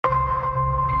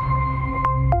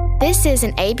This is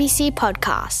an ABC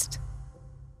podcast.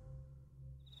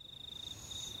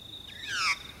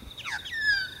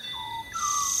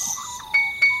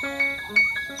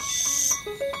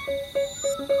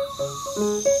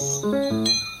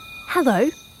 Hello,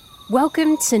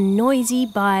 welcome to Noisy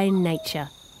by Nature.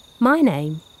 My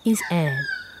name is Anne.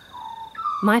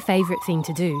 My favourite thing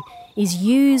to do is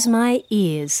use my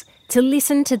ears to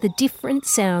listen to the different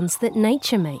sounds that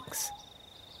nature makes.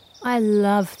 I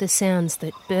love the sounds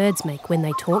that birds make when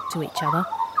they talk to each other.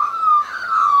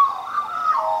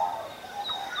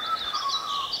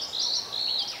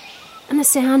 And the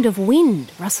sound of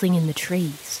wind rustling in the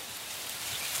trees.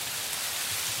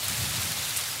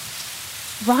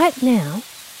 Right now,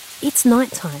 it's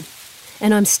nighttime,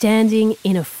 and I'm standing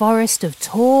in a forest of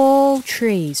tall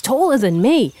trees, taller than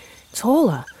me,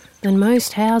 taller than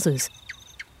most houses.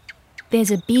 There's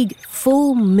a big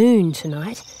full moon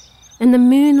tonight, and the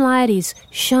moonlight is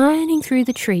shining through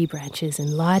the tree branches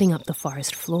and lighting up the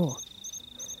forest floor.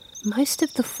 Most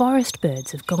of the forest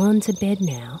birds have gone to bed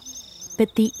now,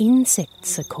 but the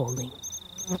insects are calling.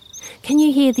 Can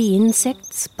you hear the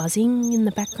insects buzzing in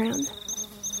the background?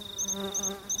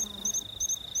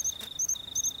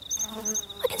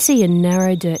 I can see a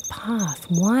narrow dirt path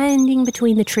winding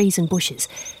between the trees and bushes.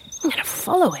 I'm going to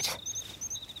follow it.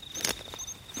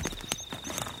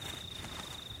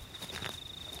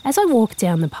 As I walk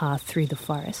down the path through the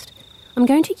forest, I'm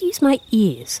going to use my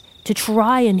ears to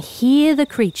try and hear the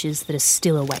creatures that are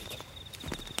still awake.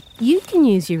 You can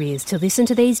use your ears to listen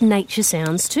to these nature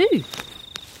sounds too.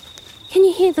 Can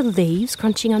you hear the leaves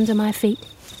crunching under my feet?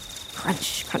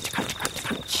 Crunch, crunch, crunch, crunch,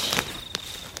 crunch.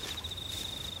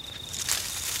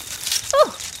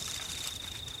 Oh!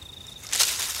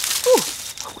 Oh,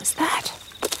 what was that?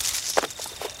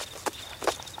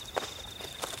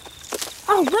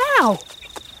 Oh, wow!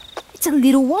 It's a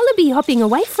little wallaby hopping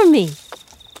away from me.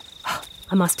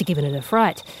 I must have given it a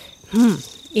fright.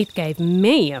 It gave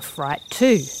me a fright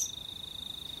too.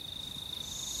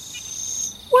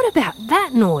 What about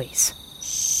that noise?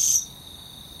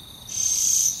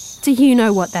 Do you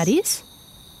know what that is?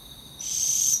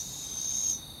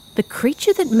 The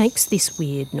creature that makes this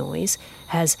weird noise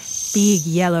has big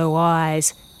yellow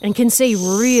eyes and can see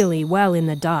really well in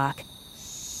the dark.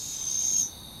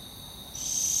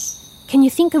 Can you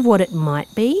think of what it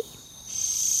might be?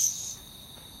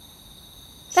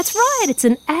 That's right, it's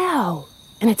an owl,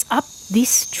 and it's up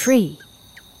this tree.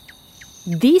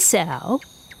 This owl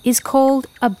is called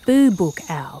a boobook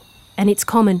owl, and it's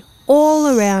common all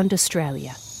around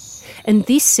Australia. And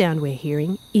this sound we're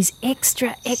hearing is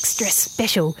extra, extra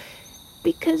special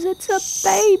because it's a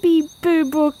baby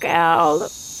boobook owl.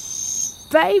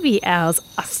 Baby owls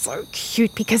are so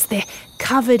cute because they're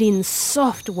covered in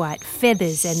soft white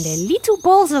feathers and they're little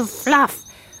balls of fluff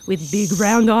with big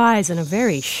round eyes and a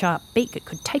very sharp beak that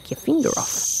could take your finger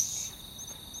off.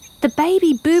 The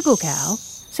baby boobook owl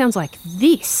sounds like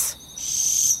this.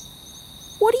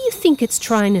 What do you think it's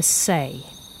trying to say?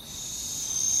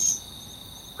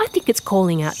 I think it's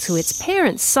calling out to its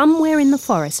parents somewhere in the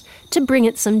forest to bring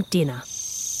it some dinner.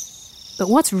 But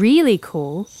what's really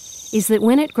cool is that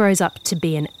when it grows up to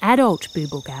be an adult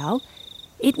boobook owl,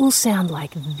 it will sound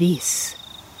like this.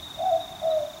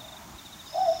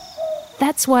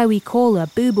 That's why we call a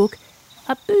boobook,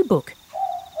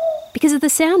 because of the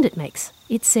sound it makes.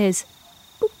 It says,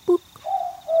 book, book,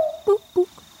 book, book.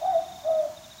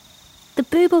 The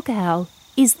boobook owl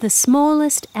is the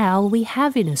smallest owl we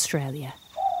have in Australia.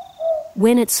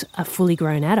 When it's a fully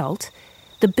grown adult,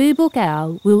 the boobook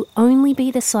owl will only be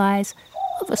the size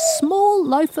of a small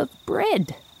loaf of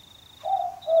bread.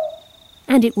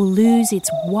 And it will lose its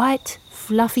white,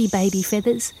 fluffy baby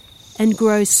feathers and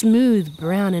grow smooth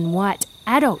brown and white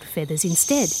adult feathers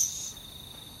instead.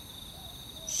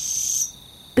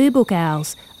 Boobook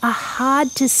owls are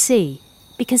hard to see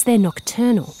because they're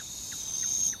nocturnal.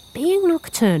 Being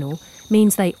nocturnal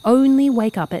means they only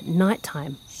wake up at night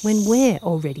time when we're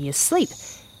already asleep.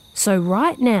 So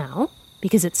right now,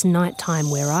 because it's night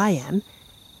time where I am,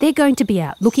 they're going to be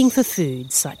out looking for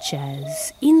food such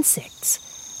as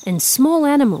insects and small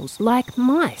animals like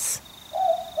mice.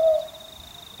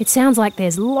 It sounds like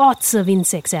there's lots of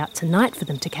insects out tonight for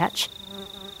them to catch.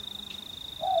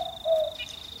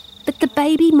 But the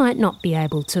baby might not be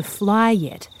able to fly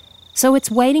yet, so it's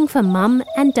waiting for Mum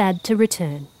and Dad to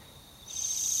return.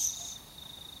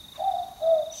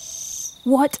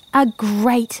 What a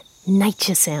great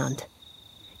nature sound!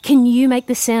 Can you make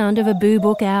the sound of a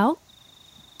boobook owl?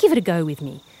 Give it a go with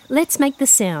me. Let's make the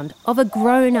sound of a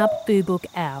grown-up boobook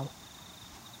owl.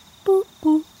 Boo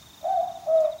boo.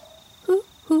 Hoo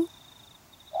hoo.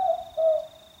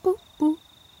 Boo boo.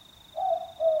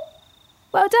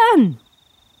 Well done!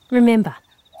 Remember,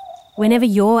 whenever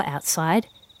you're outside,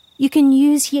 you can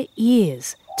use your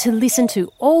ears to listen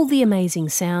to all the amazing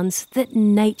sounds that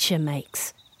nature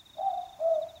makes.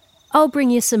 I'll bring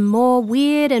you some more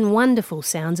weird and wonderful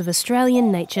sounds of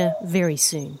Australian nature very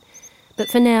soon. But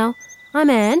for now, I'm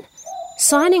Anne,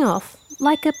 signing off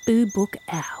like a boo book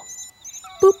owl.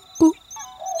 Boop, boop.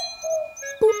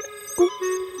 Boop,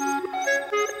 boop.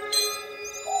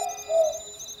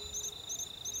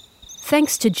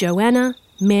 Thanks to Joanna,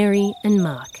 Mary and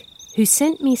Mark, who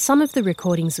sent me some of the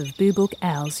recordings of Boo Book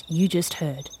Owls you just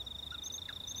heard.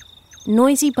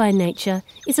 Noisy by Nature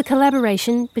is a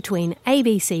collaboration between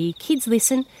ABC Kids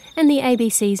Listen and the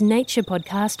ABC's nature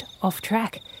podcast Off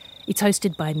Track. It's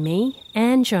hosted by me,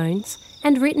 Anne Jones,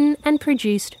 and written and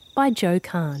produced by Joe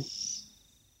Kahn.